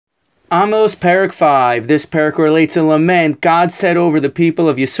Amos Parak 5. This parak relates a lament God said over the people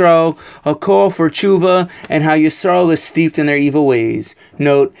of Yisrael, a call for tshuva, and how Yisrael is steeped in their evil ways.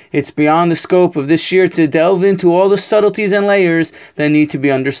 Note, it's beyond the scope of this year to delve into all the subtleties and layers that need to be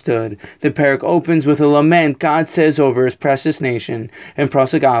understood. The parak opens with a lament God says over his precious nation. In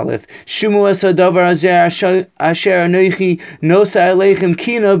Pasuk Aleph, Shumu es hadavar hazeh asher anochi nosa aleichem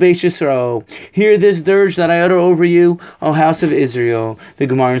kina beis Yisrael. Hear this dirge that I utter over you, O house of Israel. The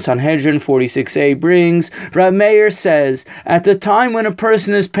Gemara in Sanhedrin 46a brings, Rav Meir says, at the time when a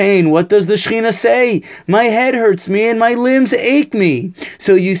person is pain, what does the Shekhinah say? My head hurts me and my limbs ache me.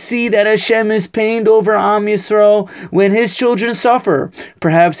 So you see that Hashem is pained over Am Yisrael when his children suffer.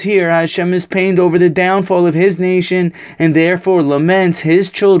 Perhaps here Hashem is pained over the downfall of his nation and therefore laments his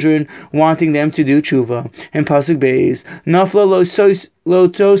children, wanting them to do tshuva. And Pasuk Beis, Nafla lo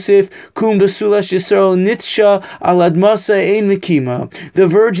tosif kum basulash Yisrael nitsha aladmasa ein mikima. The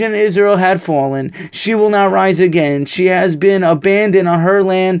virgin Israel had fallen. She will not rise again. She has been abandoned on her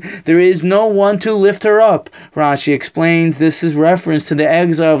land. There is no one to lift her up. Rashi explains this is reference to the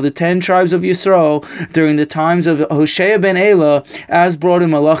exile of the 10 tribes of Yisrael during the times of Hosea ben Elah, as brought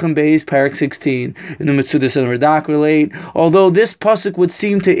in Malachim Beis, Parak 16. In the Metzudas and Radak relate, although this pasuk would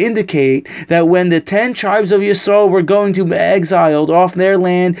seem to indicate that when the 10 tribes of Yisrael were going to be exiled off their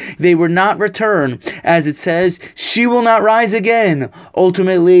land, they would not return. As it says, she will not rise again.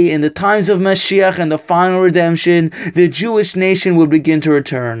 Ultimately, in the times of Mashiach and the final redemption, the Jewish nation would begin to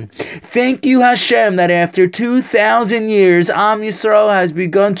return. Thank you, Hashem, that after 2,000 years, Am Yisrael has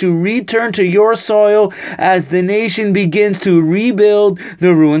begun to return to your soil as the nation begins to rebuild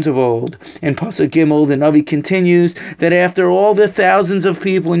the ruins of old. In Pasuk Gimel, the Navi continues that after all the thousands of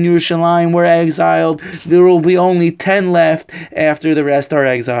people in Yerushalayim were exiled, there will be only 10 left after the rest are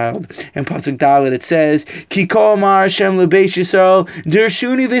exiled. In Pasuk Dalet it says, Ki kol amar Hashem lebeis Yisrael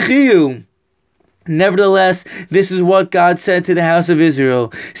dirshuni v'chiyu. Nevertheless, this is what God said to the house of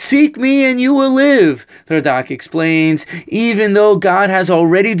Israel. Seek me and you will live. The Radak explains, even though God has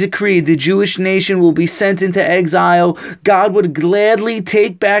already decreed the Jewish nation will be sent into exile, God would gladly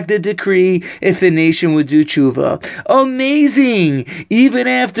take back the decree if the nation would do tshuva. Amazing! Even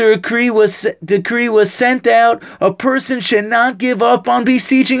after a decree was sent out, a person should not give up on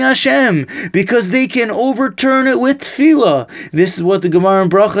beseeching Hashem, because they can overturn it with tefillah. This is what the Gemara in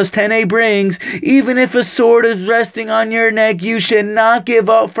Brachos 10a brings. Even if a sword is resting on your neck, you should not give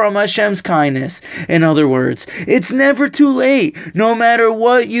up from Hashem's kindness. In other words, it's never too late. No matter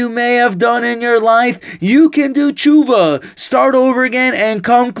what you may have done in your life, you can do tshuva, start over again, and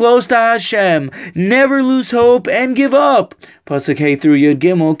come close to Hashem. Never lose hope and give up. Pasuk Hey through Yud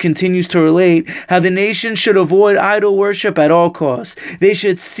Gimel continues to relate how the nation should avoid idol worship at all costs. They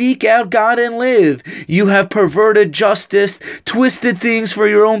should seek out God and live. You have perverted justice, twisted things for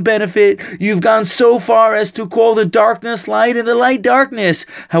your own benefit. You've gone so far as to call the darkness light and the light darkness.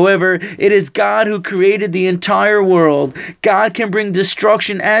 However, it is God who created the entire world. God can bring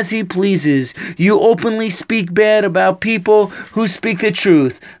destruction as He pleases. You openly speak bad about people who speak the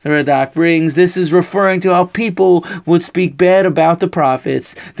truth. The Radak brings, this is referring to how people would speak bad about the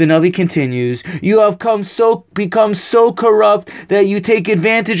prophets. The Navi continues, you have become so corrupt that you take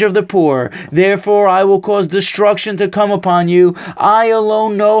advantage of the poor. Therefore, I will cause destruction to come upon you. I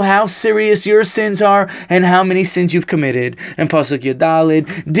alone know how serious your sins are and how many sins you've committed. And Pasuk Yadalid,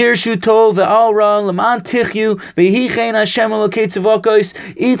 Dirshu tov ve'alra l'man tichyu ve'hichein Hashem elokei tzavokos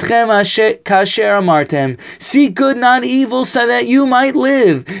itchem kasher amartem. Seek good, not evil, so that you might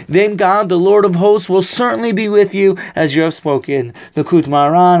live. Then God, the Lord of hosts, will certainly be with you as you have spoken. The Kut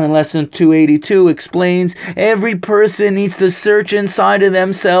Maran in lesson 282 explains every person needs to search inside of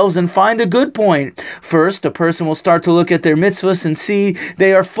themselves and find a good point. First, a person will start to look at their mitzvahs and see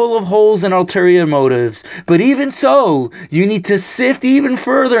they are full of holes and ulterior motives. But even so, you need to sift even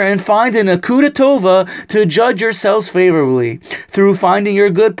further and find an akuda tova to judge yourselves favorably. Through finding your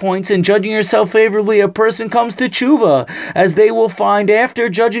good points and judging yourself favorably, a person comes to tshuva, as they will find after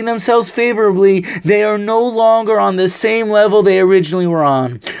judging themselves favorably, they are no longer on the same level they originally were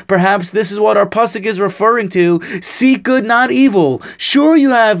on. Perhaps this is what our pasuk is referring to. Seek good, not evil. Sure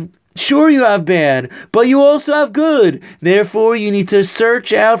you have bad, but you also have good. Therefore, you need to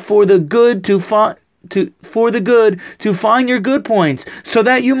search out for the good to for the good to find your good points, so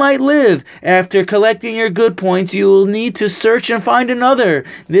that you might live. After collecting your good points, you will need to search and find another.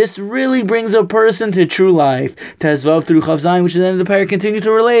 This really brings a person to true life. Tezvav through Chav Zayin, which is the end of the parak, continue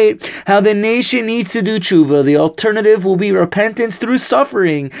to relate how the nation needs to do tshuva. The alternative will be repentance through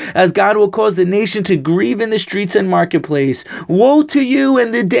suffering, as God will cause the nation to grieve in the streets and marketplace. Woe to you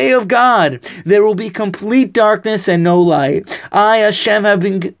in the day of God! There will be complete darkness and no light. I, Hashem, have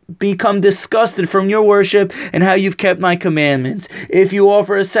become disgusted from your worship and how you've kept my commandments. If you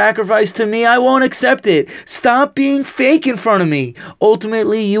offer a sacrifice to me, I won't accept it. Stop being fake in front of me.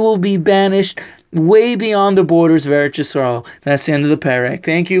 Ultimately, you will be banished way beyond the borders of Eretz Yisrael. That's the end of the parak.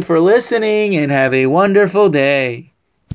 Thank you for listening and have a wonderful day.